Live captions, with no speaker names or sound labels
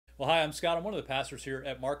Well, hi, I'm Scott. I'm one of the pastors here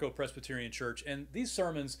at Marco Presbyterian Church, and these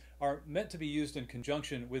sermons are meant to be used in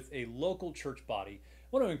conjunction with a local church body. I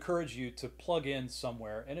want to encourage you to plug in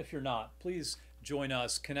somewhere, and if you're not, please join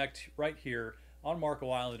us, connect right here on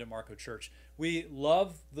Marco Island at Marco Church. We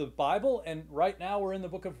love the Bible, and right now we're in the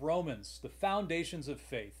book of Romans, the foundations of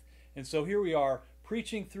faith. And so here we are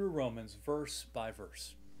preaching through Romans verse by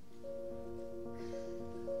verse.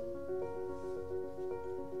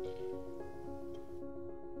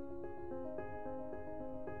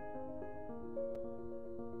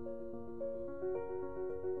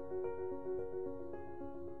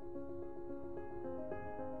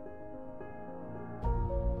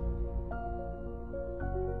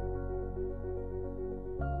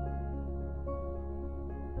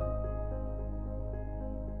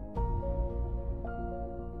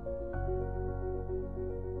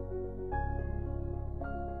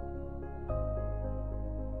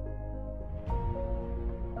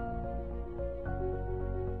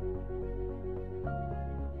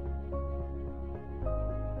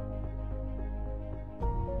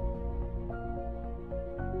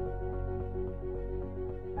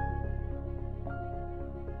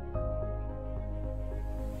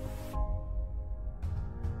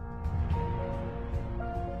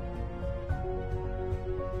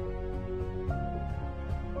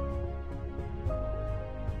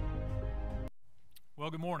 Well,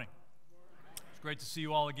 good morning. It's great to see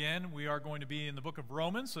you all again. We are going to be in the book of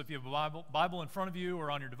Romans, so if you have a Bible in front of you or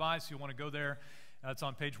on your device, you'll want to go there. It's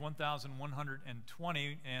on page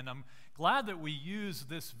 1120, and I'm glad that we use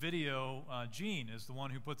this video. Gene is the one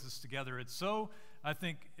who puts this together. It's so, I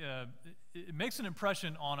think, it makes an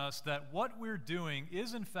impression on us that what we're doing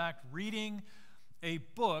is, in fact, reading a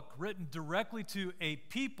book written directly to a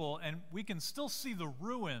people, and we can still see the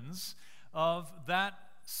ruins of that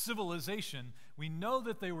civilization. We know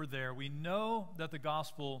that they were there. We know that the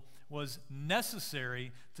gospel was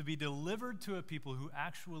necessary to be delivered to a people who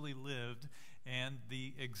actually lived, and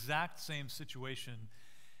the exact same situation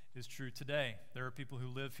is true today. There are people who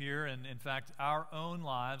live here, and in fact, our own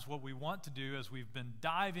lives, what we want to do as we've been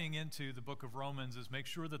diving into the book of Romans is make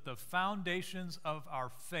sure that the foundations of our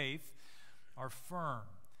faith are firm,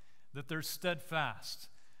 that they're steadfast,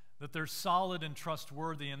 that they're solid and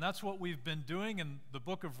trustworthy. And that's what we've been doing in the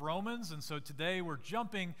book of Romans. And so today we're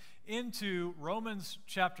jumping into Romans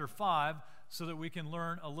chapter 5 so that we can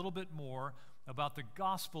learn a little bit more about the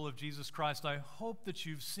gospel of Jesus Christ. I hope that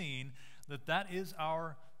you've seen that that is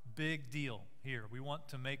our big deal here. We want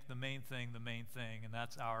to make the main thing, and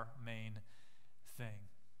that's our main thing.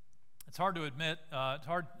 It's hard to admit,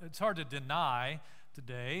 it's hard to deny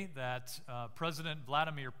today that President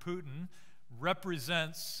Vladimir Putin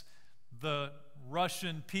represents the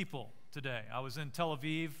Russian people today. I was in Tel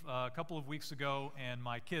Aviv a couple of weeks ago, and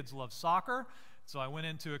my kids love soccer, so I went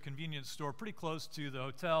into a convenience store pretty close to the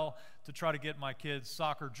hotel to try to get my kids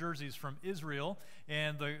soccer jerseys from Israel,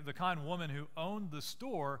 and the kind woman who owned the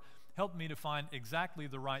store helped me to find exactly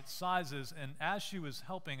the right sizes, and as she was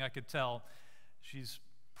helping, I could tell she's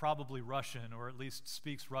probably Russian, or at least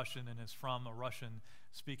speaks Russian and is from a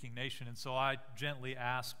Russian-speaking nation, and so I gently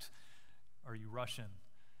asked, "Are you Russian?"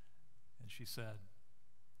 And she said,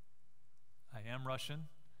 "I am Russian,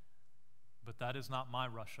 but that is not my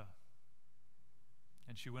Russia."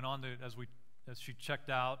 And she went on to, as she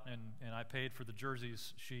checked out and I paid for the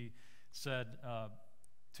jerseys, she said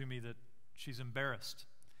to me that she's embarrassed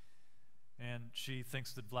and she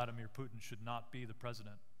thinks that Vladimir Putin should not be the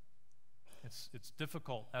president. It's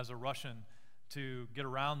difficult as a Russian to get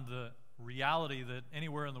around the reality that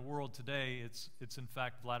anywhere in the world today, it's in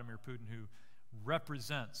fact Vladimir Putin who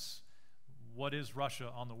represents what is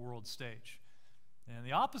Russia on the world stage. And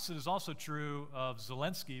the opposite is also true of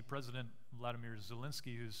Zelensky, President Vladimir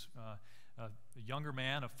Zelensky, who's a younger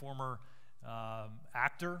man, a former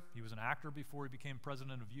actor. He was an actor before he became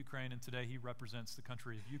president of Ukraine, and today he represents the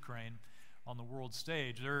country of Ukraine on the world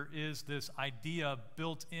stage. There is this idea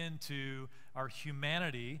built into our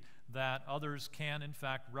humanity that others can, in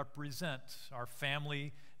fact, represent our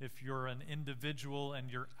family. If you're an individual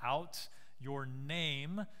and you're out, your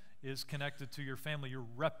name is connected to your family. You're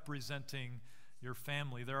representing your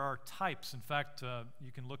family. There are types. In fact,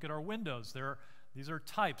 you can look at our windows. These are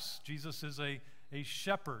types. Jesus is a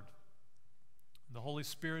shepherd. The Holy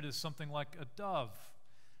Spirit is something like a dove.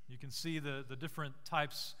 You can see the different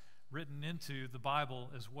types written into the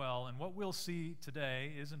Bible as well. And what we'll see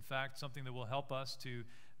today is, in fact, something that will help us to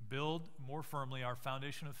build more firmly our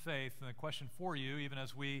foundation of faith. And the question for you, even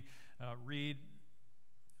as we read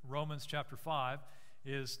Romans chapter 5,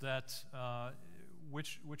 is that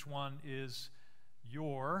which one is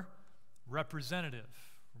your representative?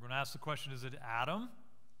 We're going to ask the question, is it Adam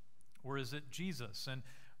or is it Jesus? And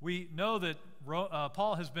we know that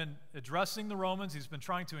Paul has been addressing the Romans. He's been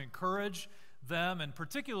trying to encourage them, and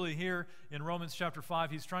particularly here in Romans chapter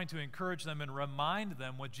 5, he's trying to encourage them and remind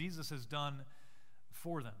them what Jesus has done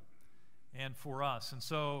for them and for us. And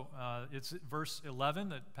so it's verse 11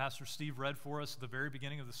 that Pastor Steve read for us at the very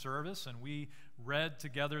beginning of the service, and we read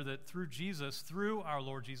together that through Jesus, through our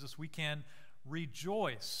Lord Jesus, we can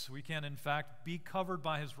rejoice. We can, in fact, be covered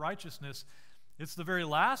by his righteousness. It's the very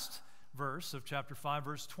last verse of chapter 5,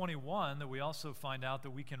 verse 21, that we also find out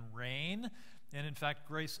that we can reign, and in fact,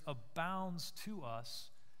 grace abounds to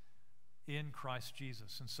us in Christ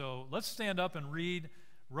Jesus. And so let's stand up and read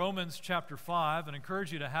Romans chapter 5, and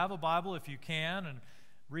encourage you to have a Bible if you can, and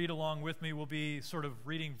read along with me. We'll be sort of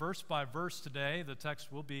reading verse by verse today. The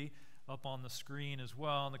text will be up on the screen as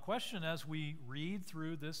well. And the question as we read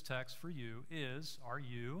through this text for you is, are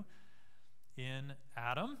you in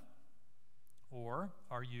Adam, or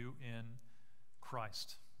are you in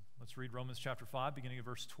Christ? Let's read Romans chapter 5, beginning at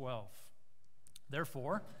verse 12.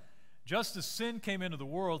 Therefore, just as sin came into the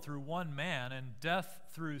world through one man, and death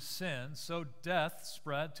through sin, so death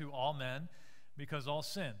spread to all men because all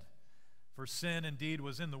sinned. For sin indeed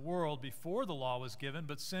was in the world before the law was given,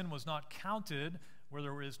 but sin was not counted where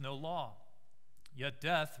there is no law. Yet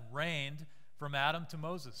death reigned from Adam to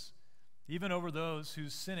Moses, even over those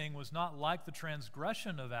whose sinning was not like the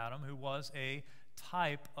transgression of Adam, who was a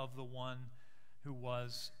type of the one who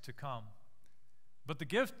was to come. But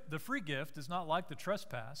the free gift is not like the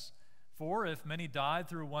trespass. For if many died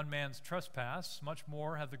through one man's trespass, much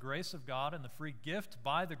more have the grace of God and the free gift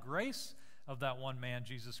by the grace of that one man,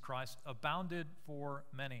 Jesus Christ, abounded for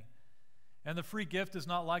many. And the free gift is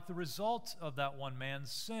not like the result of that one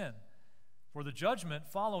man's sin. For the judgment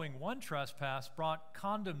following one trespass brought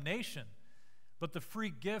condemnation, but the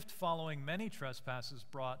free gift following many trespasses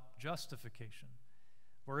brought justification.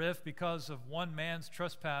 For if, because of one man's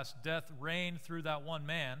trespass, death reigned through that one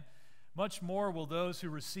man, much more will those who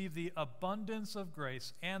receive the abundance of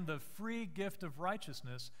grace and the free gift of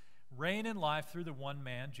righteousness reign in life through the one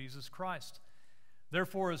man, Jesus Christ.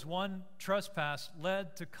 Therefore, as one trespass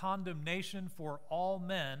led to condemnation for all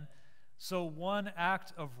men, so one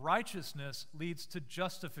act of righteousness leads to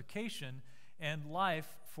justification and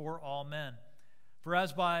life for all men. For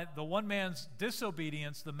as by the one man's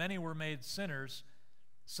disobedience the many were made sinners,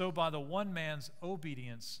 so by the one man's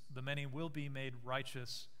obedience the many will be made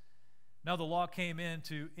righteous. Now the law came in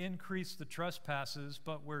to increase the trespasses,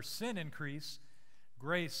 but where sin increased,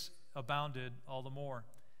 grace abounded all the more,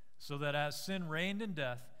 so that as sin reigned in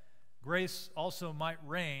death, grace also might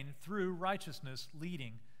reign through righteousness,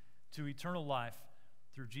 leading to eternal life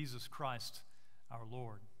through Jesus Christ our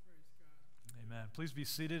Lord. Amen. Please be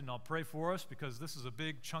seated, and I'll pray for us, because this is a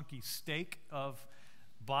big, chunky steak of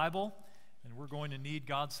Bible, and we're going to need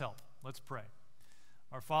God's help. Let's pray.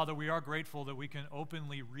 Our Father, we are grateful that we can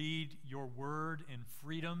openly read your word in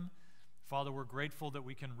freedom. Father, we're grateful that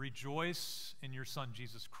we can rejoice in your Son,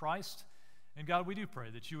 Jesus Christ. And God, we do pray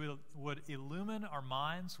that you would illumine our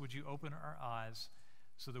minds. Would you open our eyes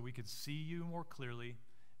so that we could see you more clearly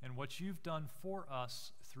and what you've done for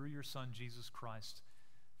us through your Son, Jesus Christ.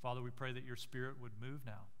 Father, we pray that your Spirit would move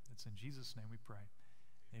now. It's in Jesus' name we pray.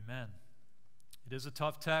 Amen. It is a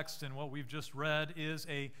tough text, and what we've just read is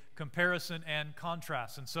a comparison and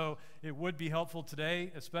contrast. And so it would be helpful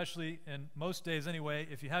today, especially in most days anyway,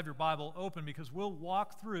 if you have your Bible open, because we'll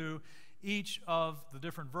walk through each of the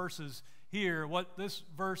different verses here. What this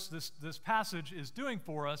verse, this passage is doing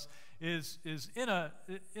for us is in a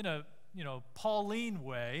Pauline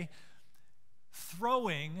way,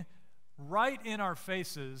 throwing right in our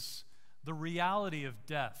faces the reality of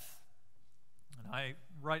death. And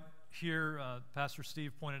here, Pastor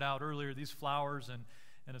Steve pointed out earlier, these flowers and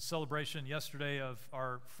a celebration yesterday of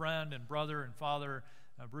our friend and brother and father,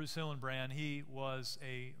 Bruce Hillenbrand. He was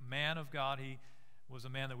a man of God. He was a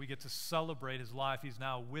man that we get to celebrate his life. He's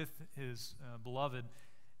now with his beloved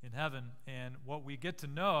in heaven. And what we get to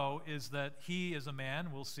know is that he is a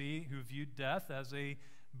man, we'll see, who viewed death as a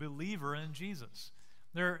believer in Jesus.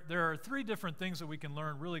 There are three different things that we can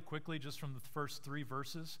learn really quickly just from the first three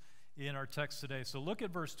verses in our text today. So look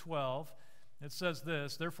at verse 12. It says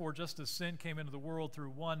this: Therefore, just as sin came into the world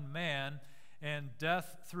through one man, and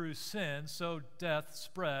death through sin, so death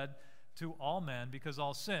spread to all men because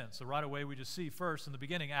all sinned. So right away we just see first in the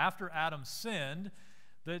beginning, after Adam sinned,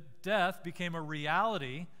 that death became a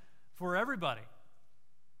reality for everybody.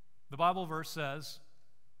 The Bible verse says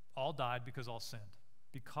all died because all sinned,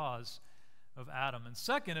 because of Adam. And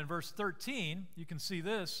second, in verse 13, you can see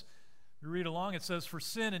this. You read along, it says, For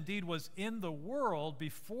sin indeed was in the world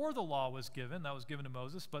before the law was given, that was given to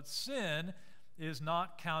Moses, but sin is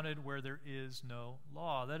not counted where there is no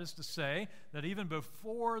law. That is to say, that even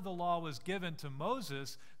before the law was given to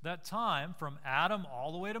Moses, that time from Adam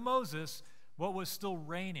all the way to Moses, what was still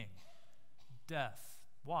reigning? Death.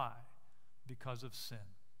 Why? Because of sin.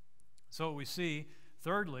 So what we see,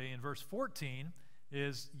 thirdly, in verse 14,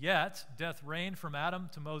 is yet death reigned from Adam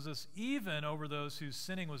to Moses, even over those whose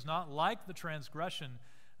sinning was not like the transgression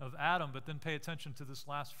of Adam. But then pay attention to this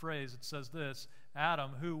last phrase. It says this,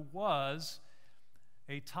 Adam, who was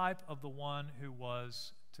a type of the one who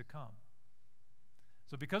was to come.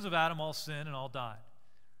 So because of Adam, all sinned and all died.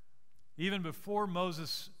 Even before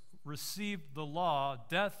Moses received the law,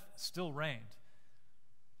 death still reigned.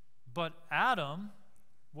 But Adam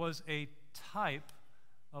was a type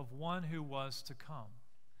of one who was to come.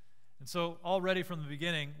 And so already from the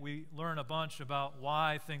beginning, we learn a bunch about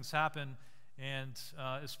why things happen, and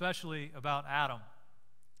especially about Adam.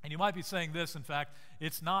 And you might be saying this, in fact,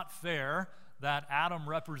 it's not fair that Adam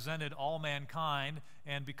represented all mankind,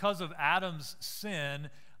 and because of Adam's sin,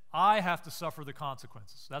 I have to suffer the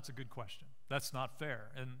consequences. That's a good question. That's not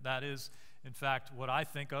fair. And that is, in fact, what I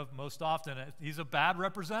think of most often. He's a bad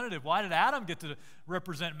representative. Why did Adam get to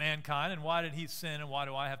represent mankind, and why did he sin, and why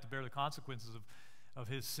do I have to bear the consequences of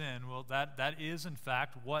his sin? Well, that is, in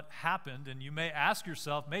fact, what happened. And you may ask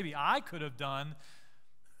yourself, maybe I could have done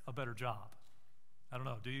a better job. I don't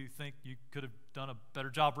know. Do you think you could have done a better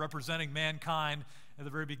job representing mankind at the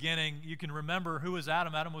very beginning? You can remember, who was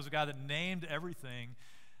Adam? Adam was a guy that named everything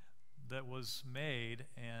that was made,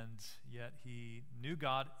 and yet he knew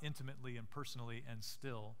God intimately and personally and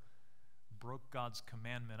still broke God's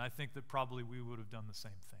commandment. I think that probably we would have done the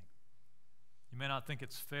same thing. You may not think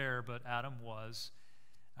it's fair, but Adam was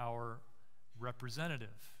our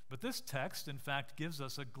representative. But this text, in fact, gives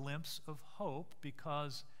us a glimpse of hope,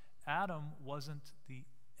 because Adam wasn't the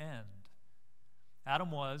end.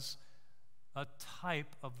 Adam was a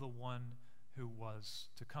type of the one who was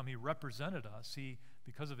to come. He represented us.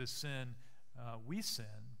 Because of his sin, we sin,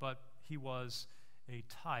 but he was a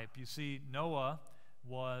type. You see, Noah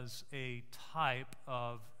was a type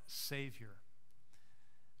of Savior.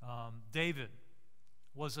 David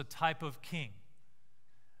was a type of king.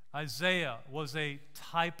 Isaiah was a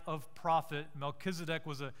type of prophet. Melchizedek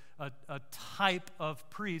was a type of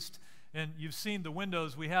priest. And you've seen the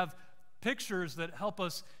windows. We have pictures that help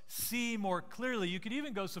us see more clearly. You could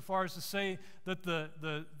even go so far as to say that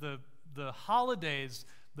the holidays,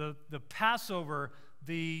 the Passover,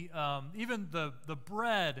 even the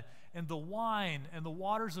bread and the wine and the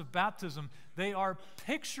waters of baptism, they are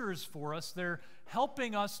pictures for us. They're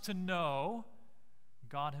helping us to know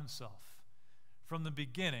God himself. From the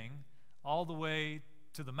beginning all the way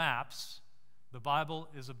to the maps, the Bible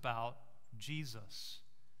is about Jesus.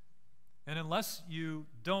 And unless you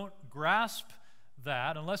don't grasp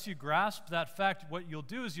that, unless you grasp that fact, what you'll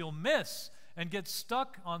do is you'll miss and get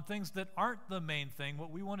stuck on things that aren't the main thing.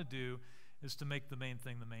 What we want to do is to make the main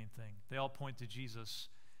thing the main thing. They all point to Jesus.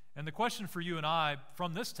 And the question for you and I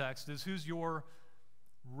from this text is, who's your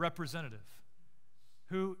representative?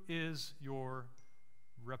 Who is your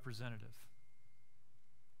representative?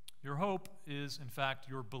 Your hope is, in fact,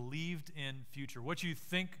 your believed-in future. What you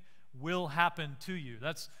think will happen to you.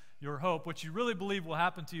 That's your hope. What you really believe will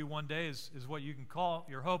happen to you one day is what you can call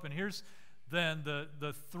your hope. And here's then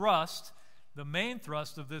the thrust, the main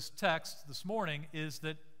thrust of this text this morning is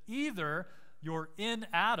that either you're in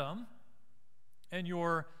Adam and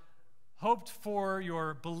your hoped for,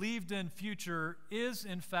 your believed-in future is,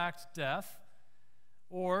 in fact, death,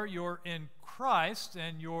 or you're in Christ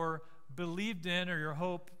and your believed in or your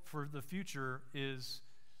hope for the future is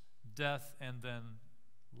death and then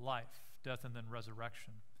life, death and then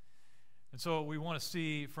resurrection. And so what we want to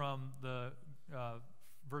see from the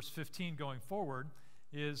verse 15 going forward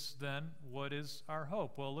is then, what is our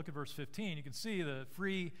hope? Well, look at verse 15. You can see the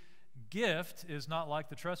free gift is not like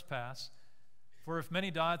the trespass. For if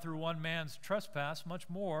many died through one man's trespass, much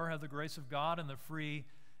more have the grace of God and the free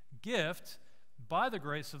gift by the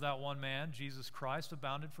grace of that one man, Jesus Christ,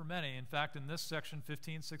 abounded for many. In fact, in this section,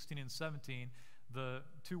 15, 16, and 17, the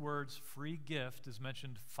two words free gift is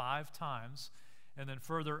mentioned 5 times. And then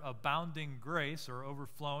further, abounding grace, or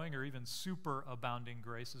overflowing, or even superabounding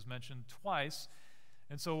grace is mentioned twice.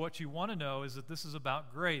 And so what you want to know is that this is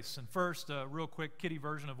about grace. And first, a real quick kiddie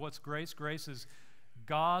version of what's grace. Grace is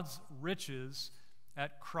God's riches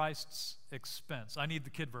at Christ's expense. I need the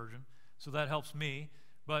kid version, so that helps me.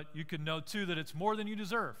 But you can know, too, that it's more than you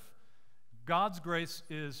deserve. God's grace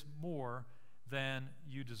is more than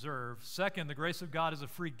you deserve. Second, the grace of God is a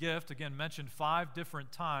free gift, again, mentioned 5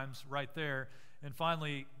 different times right there. And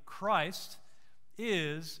finally, Christ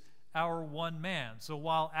is our one man. So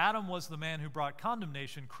while Adam was the man who brought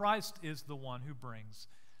condemnation, Christ is the one who brings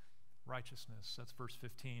righteousness. That's verse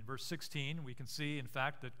 15. Verse 16, we can see, in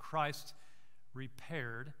fact, that Christ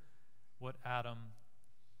repaired what Adam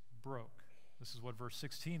broke. This is what verse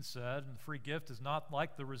 16 said, and the free gift is not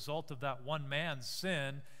like the result of that one man's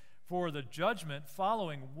sin, for the judgment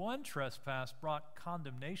following one trespass brought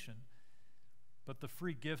condemnation, but the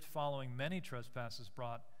free gift following many trespasses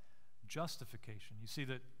brought justification. You see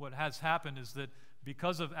that what has happened is that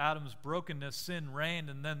because of Adam's brokenness, sin reigned,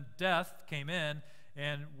 and then death came in,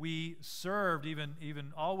 and we served,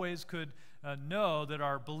 even always could know that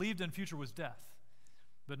our believed-in future was death.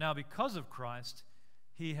 But now because of Christ,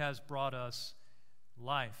 he has brought us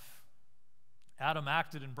life. Adam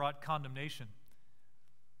acted and brought condemnation,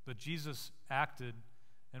 but Jesus acted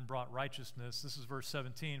and brought righteousness. This is verse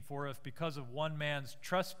 17. For if because of one man's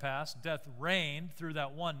trespass death reigned through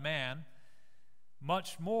that one man,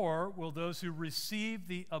 much more will those who receive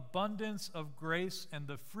the abundance of grace and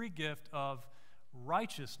the free gift of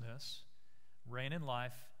righteousness reign in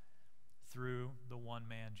life through the one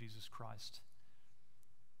man, Jesus Christ.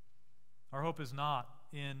 Our hope is not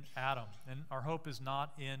in Adam, and our hope is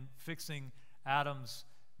not in fixing Adam's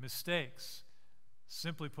mistakes.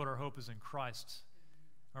 Simply put, our hope is in Christ.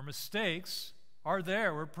 Our mistakes are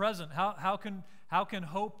there. We're present. How can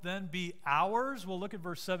hope then be ours? Well, look at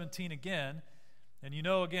verse 17 again. And you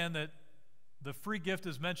know again that the free gift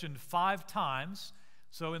is mentioned 5 times.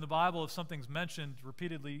 So in the Bible, if something's mentioned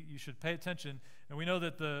repeatedly, you should pay attention. And we know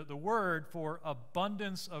that the word for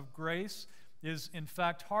abundance of grace is in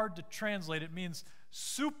fact hard to translate. It means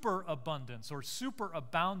superabundance or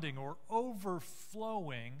superabounding or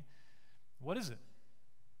overflowing. What is it?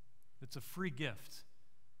 It's a free gift.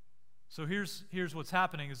 So here's what's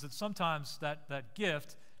happening is that sometimes that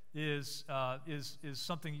gift is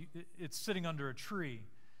something, it's sitting under a tree,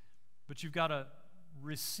 but you've got to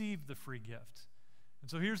receive the free gift. And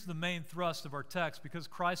so here's the main thrust of our text. Because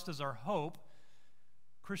Christ is our hope,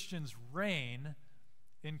 Christians reign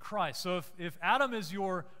in Christ. So if Adam is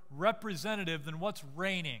your representative, then what's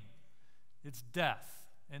reigning? It's death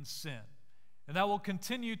and sin. And that will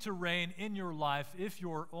continue to reign in your life if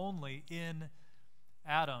you're only in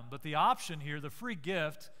Adam. But the option here, the free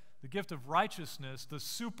gift, the gift of righteousness, the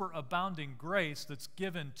superabounding grace that's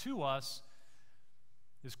given to us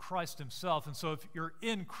is Christ himself. And so if you're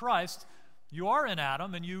in Christ, you are in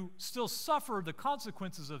Adam and you still suffer the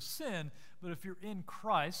consequences of sin. But if you're in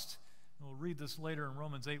Christ, and we'll read this later in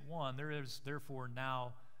Romans 8:1, there is therefore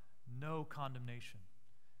now no condemnation.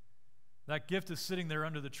 That gift is sitting there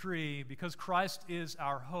under the tree. Because Christ is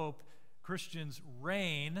our hope, Christians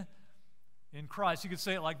reign in Christ. You could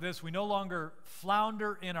say it like this: we no longer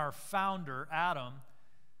flounder in our founder, Adam,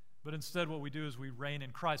 but instead what we do is we reign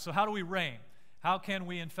in Christ. So how do we reign? How can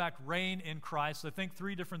we in fact reign in Christ? I think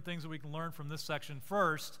 3 different things that we can learn from this section.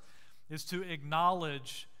 First is to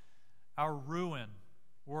acknowledge our ruin,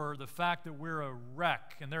 or the fact that we're a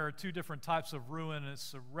wreck. And there are 2 different types of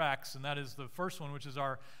ruinous wrecks, and that is the first one, which is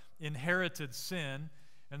our inherited sin,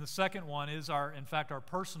 and the second one is in fact our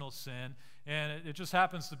personal sin. And it just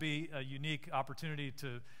happens to be a unique opportunity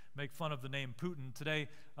to make fun of the name Putin. Today,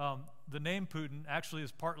 the name Putin actually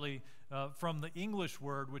is partly from the English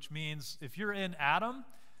word, which means if you're in Adam,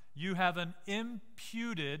 you have an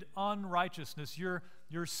imputed unrighteousness.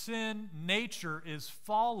 Your sin nature is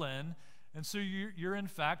fallen, and so you're in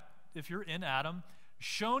fact, if you're in Adam,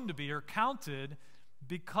 shown to be or counted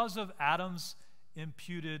because of Adam's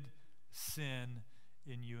imputed sin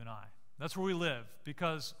in you and I. That's where we live.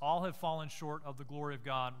 Because all have fallen short of the glory of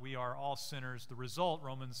God, we are all sinners. The result,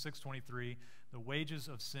 Romans 6:23, the wages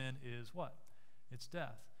of sin is what? It's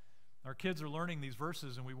death. Our kids are learning these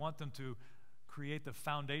verses, and we want them to create the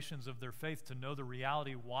foundations of their faith to know the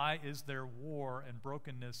reality. Why is there war and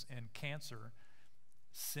brokenness and cancer,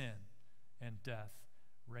 sin and death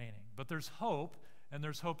reigning? But there's hope, and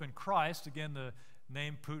there's hope in Christ. Again, the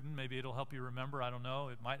name Putin, maybe it'll help you remember. I don't know.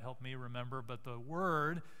 It might help me remember. But the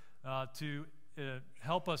word to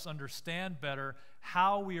help us understand better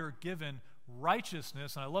how we are given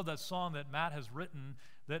righteousness. And I love that song that Matt has written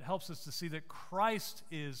that helps us to see that Christ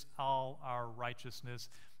is all our righteousness.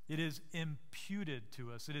 It is imputed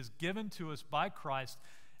to us. It is given to us by Christ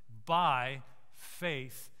by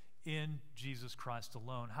faith in Jesus Christ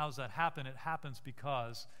alone. How does that happen? It happens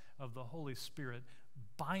because of the Holy Spirit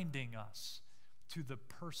binding us to the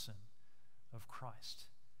person of Christ.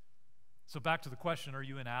 So back to the question, are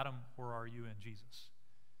you in Adam or are you in Jesus?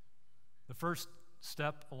 The first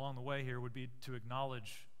step along the way here would be to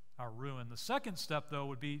acknowledge our ruin. The second step, though,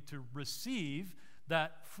 would be to receive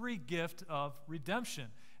that free gift of redemption.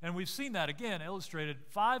 And we've seen that, again, illustrated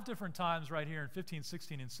 5 different times right here in 15,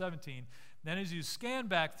 16, and 17. And as you scan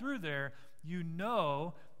back through there, you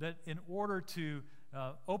know that in order to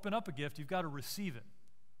open up a gift, you've got to receive it.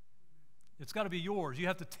 It's got to be yours. You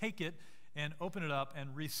have to take it and open it up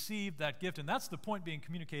and receive that gift. And that's the point being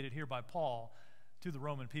communicated here by Paul to the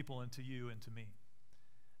Roman people and to you and to me.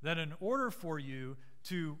 That in order for you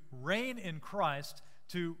to reign in Christ,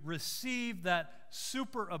 to receive that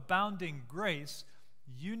superabounding grace,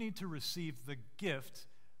 you need to receive the gift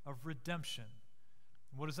of redemption.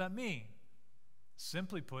 What does that mean?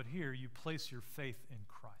 Simply put, here, you place your faith in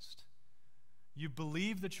Christ. You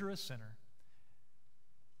believe that you're a sinner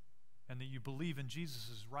and that you believe in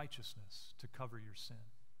Jesus' righteousness to cover your sin.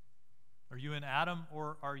 Are you in Adam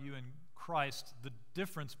or are you in Christ? The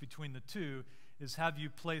difference between the two is, have you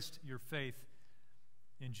placed your faith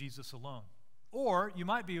in Jesus alone? Or you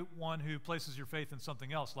might be one who places your faith in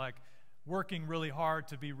something else, like working really hard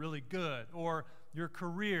to be really good, or your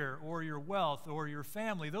career, or your wealth, or your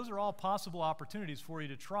family. Those are all possible opportunities for you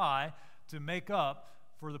to try to make up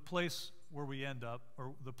for the place where we end up,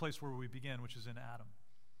 or the place where we begin, which is in Adam.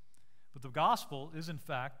 But the gospel is, in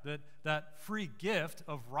fact, that free gift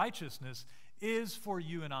of righteousness is for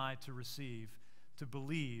you and I to receive, to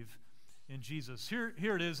believe in Jesus. Here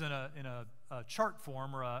it is in a chart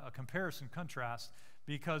form, or a comparison contrast,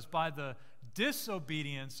 because by the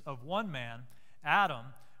disobedience of one man, Adam,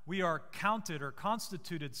 we are counted or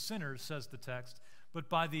constituted sinners, says the text, but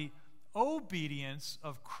by the obedience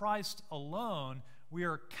of Christ alone, we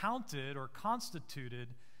are counted or constituted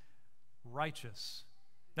righteous.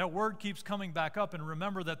 That word keeps coming back up, and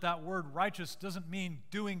remember that word righteous doesn't mean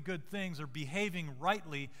doing good things or behaving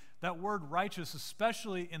rightly. That word righteous,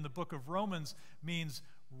 especially in the book of Romans, means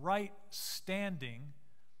right standing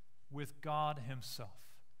with God himself.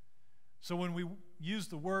 So when we use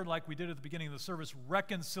the word like we did at the beginning of the service,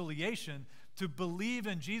 reconciliation, to believe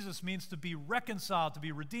in Jesus means to be reconciled, to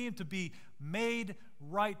be redeemed, to be made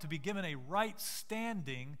right, to be given a right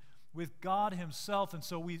standing with God himself. And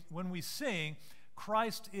so when we sing,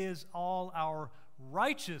 Christ is all our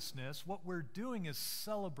righteousness, what we're doing is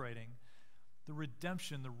celebrating the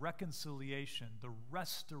redemption, the reconciliation, the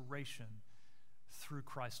restoration through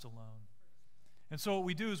Christ alone. And so what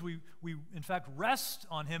we do is we in fact rest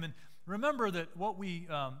on him. And remember that what we,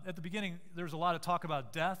 at the beginning, there's a lot of talk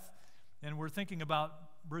about death, and we're thinking about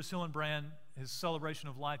Bruce Hillenbrand, his celebration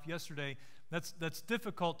of life yesterday. That's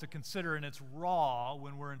difficult to consider, and it's raw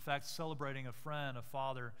when we're in fact celebrating a friend, a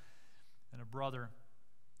father, and a brother.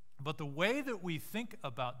 But the way that we think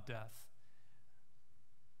about death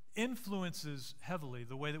influences heavily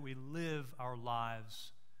the way that we live our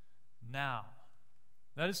lives now.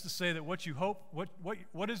 That is to say that what you hope,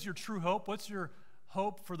 what is your true hope? What's your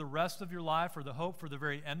hope for the rest of your life, or the hope for the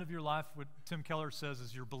very end of your life? What Tim Keller says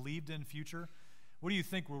is your believed in future. What do you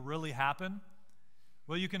think will really happen?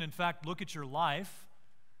 Well, you can in fact look at your life.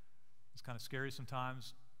 It's kind of scary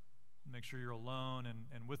sometimes. Make sure you're alone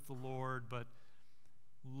and with the Lord, but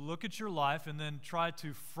look at your life and then try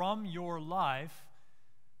to, from your life,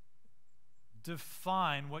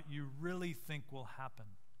 define what you really think will happen.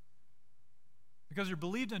 Because your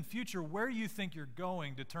believed in future, where you think you're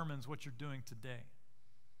going determines what you're doing today.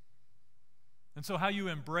 And so how you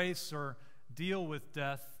embrace or deal with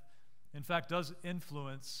death, in fact, does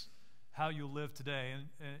influence how you live today.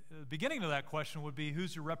 And the beginning of that question would be,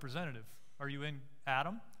 who's your representative? Are you in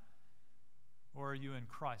Adam, or are you in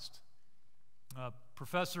Christ?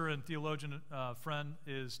 Professor and theologian friend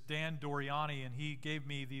is Dan Doriani, and he gave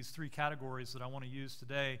me these 3 categories that I want to use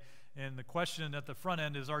today. And the question at the front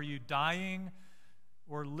end is, are you dying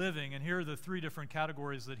or living? And here are the 3 different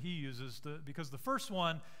categories that he uses, because the first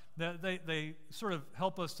one, they sort of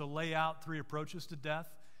help us to lay out 3 approaches to death,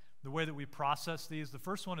 the way that we process these. The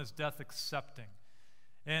first one is death accepting.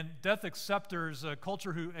 And death acceptors, a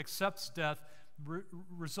culture who accepts death,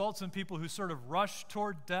 results in people who sort of rush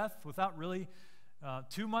toward death without really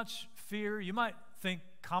too much fear. You might think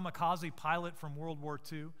kamikaze pilot from World War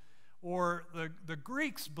II. Or the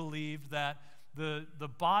Greeks believed that the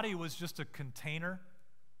body was just a container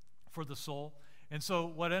for the soul. And so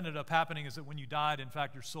what ended up happening is that when you died, in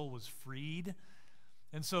fact, your soul was freed.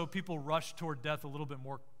 And so people rushed toward death a little bit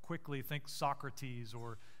more quickly. Think Socrates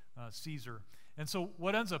or Caesar. And so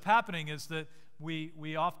what ends up happening is that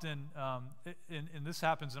we often, and this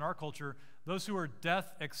happens in our culture, those who are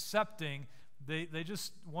death accepting, they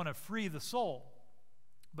just want to free the soul.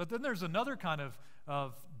 But then there's another kind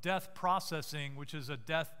of death processing, which is a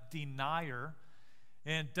death denier.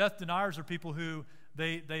 And death deniers are people who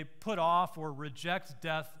they put off or reject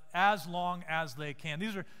death as long as they can.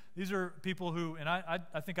 These are people who, and I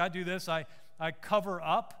think I do this, I cover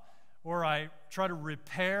up, or I try to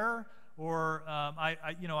repair, or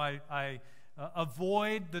I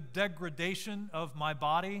avoid the degradation of my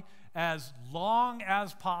body as long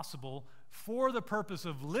as possible for the purpose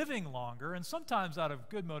of living longer, and sometimes out of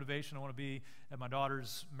good motivation. I want to be at my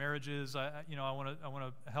daughter's marriages. I want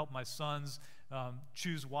to help my sons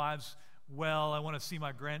choose wives well. I want to see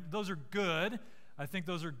my those are good. I think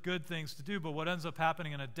those are good things to do, but what ends up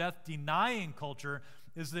happening in a death-denying culture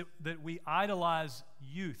is that we idolize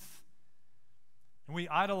youth, and we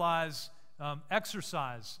idolize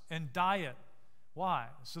exercise and diet. Why?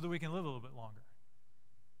 So that we can live a little bit longer.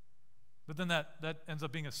 But then that ends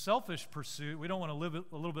up being a selfish pursuit. We don't want to live a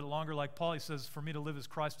little bit longer. Like Paul, he says, for me to live is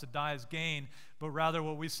Christ, to die is gain. But rather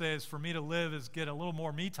what we say is, for me to live is get a little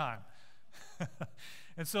more me time.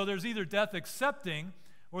 And so there's either death accepting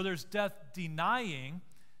or there's death denying.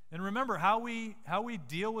 And remember, how we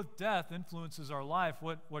deal with death influences our life.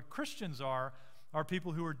 What Christians are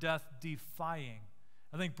people who are death defying.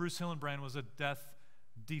 I think Bruce Hillenbrand was a death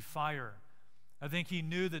defier. I think he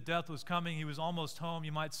knew that death was coming. He was almost home,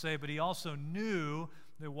 you might say, but he also knew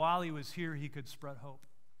that while he was here, he could spread hope.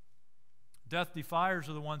 Death defiers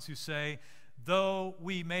are the ones who say, though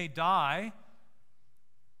we may die,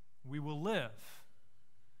 we will live.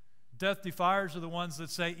 Death defiers are the ones that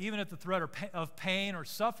say, even at the threat of pain or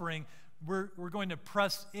suffering, we're going to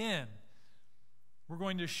press in. We're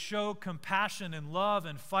going to show compassion and love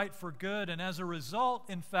and fight for good. And as a result,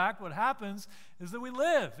 in fact, what happens is that we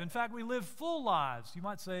live. In fact, we live full lives. You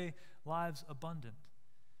might say lives abundant.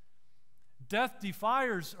 Death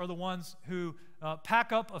defiers are the ones who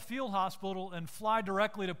pack up a field hospital and fly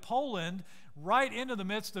directly to Poland right into the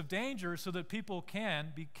midst of danger so that people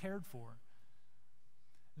can be cared for.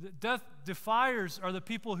 Death defiers are the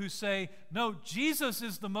people who say, no, Jesus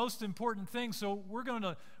is the most important thing, so we're going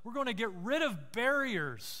to get rid of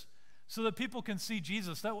barriers so that people can see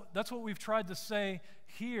Jesus. That's what we've tried to say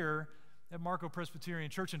here at Marco Presbyterian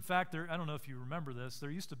Church. In fact, I don't know if you remember this, there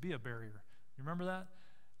used to be a barrier. You remember that?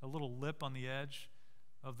 A little lip on the edge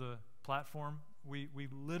of the platform. We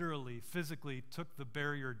literally, physically took the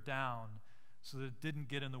barrier down so that it didn't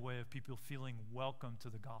get in the way of people feeling welcome to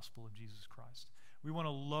the gospel of Jesus Christ. We want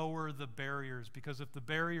to lower the barriers, because if the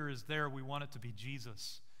barrier is there, we want it to be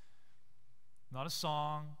Jesus. Not a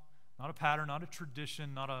song, not a pattern, not a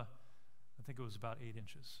tradition, I think it was about 8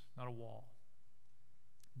 inches, not a wall.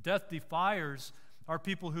 Death defiers are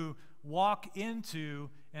people who walk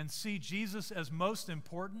into and see Jesus as most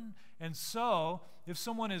important, and so if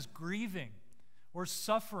someone is grieving or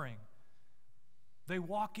suffering, they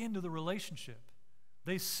walk into the relationship.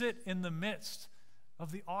 They sit in the midst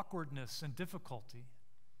of the awkwardness and difficulty.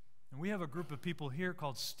 And we have a group of people here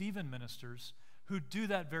called Stephen ministers who do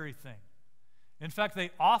that very thing. In fact, they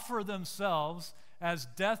offer themselves as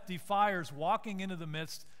death defiers, walking into the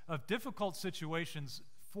midst of difficult situations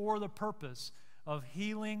for the purpose of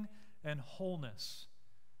healing and wholeness.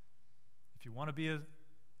 If you want to be a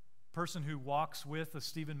person who walks with a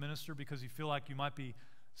Stephen minister because you feel like you might be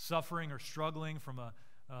suffering or struggling from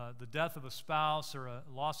the death of a spouse or a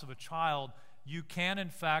loss of a child, you can, in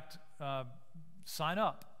fact, sign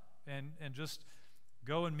up and just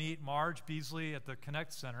go and meet Marge Beasley at the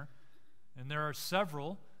Connect Center. And there are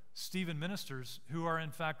several Stephen ministers who are,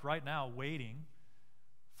 in fact, right now waiting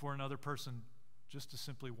for another person just to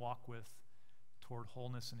simply walk with toward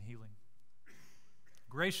wholeness and healing.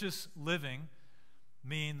 Gracious living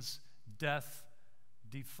means death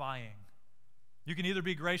defying. You can either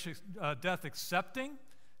be gracious, death accepting,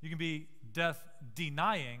 you can be death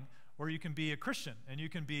denying, or you can be a Christian, and you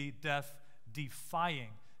can be death-defying.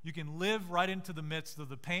 You can live right into the midst of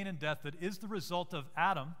the pain and death that is the result of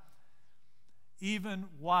Adam, even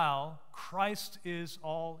while Christ is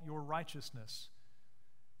all your righteousness,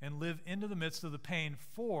 and live into the midst of the pain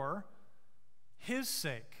for His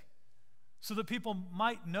sake, so that people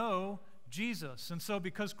might know Jesus. And so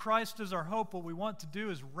because Christ is our hope, what we want to do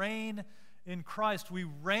is reign in Christ. We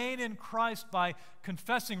reign in Christ by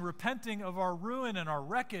confessing, repenting of our ruin and our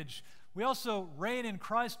wreckage. We also reign in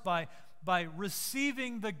Christ by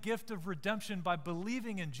receiving the gift of redemption, by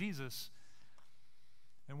believing in Jesus.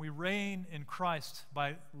 And we reign in Christ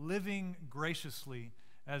by living graciously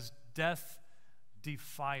as death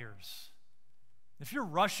defiers. If you're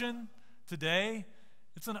Russian today,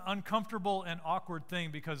 it's an uncomfortable and awkward thing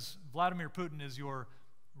because Vladimir Putin is your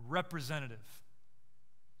representative.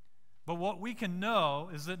 But what we can know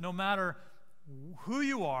is that no matter who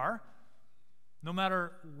you are, no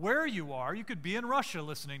matter where you are, you could be in Russia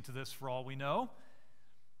listening to this for all we know,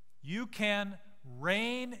 you can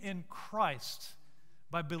reign in Christ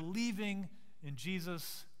by believing in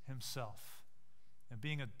Jesus himself and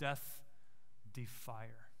being a death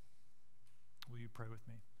defier. Will you pray with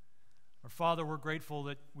me? Our Father, we're grateful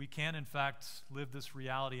that we can, in fact, live this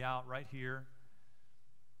reality out right here,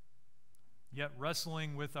 yet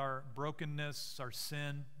wrestling with our brokenness, our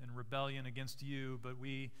sin, and rebellion against you, but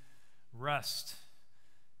we rest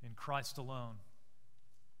in Christ alone.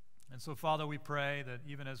 And so, Father, we pray that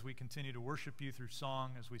even as we continue to worship you through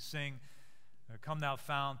song, as we sing, Come Thou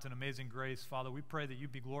Fount in Amazing Grace, Father, we pray that you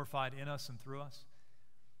be glorified in us and through us,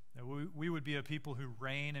 that we would be a people who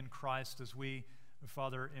reign in Christ as we,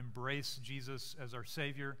 Father, embrace Jesus as our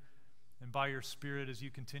Savior, and by your Spirit as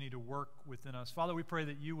you continue to work within us. Father, we pray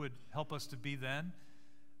that you would help us to be then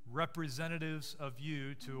representatives of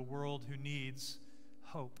you to a world who needs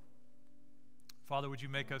hope. Father, would you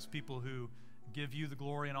make us people who give you the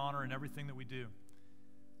glory and honor in everything that we do?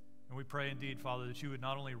 And we pray indeed, Father, that you would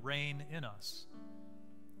not only reign in us,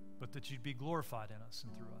 but that you'd be glorified in us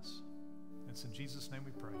and through us. It's in Jesus' name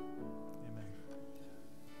we pray.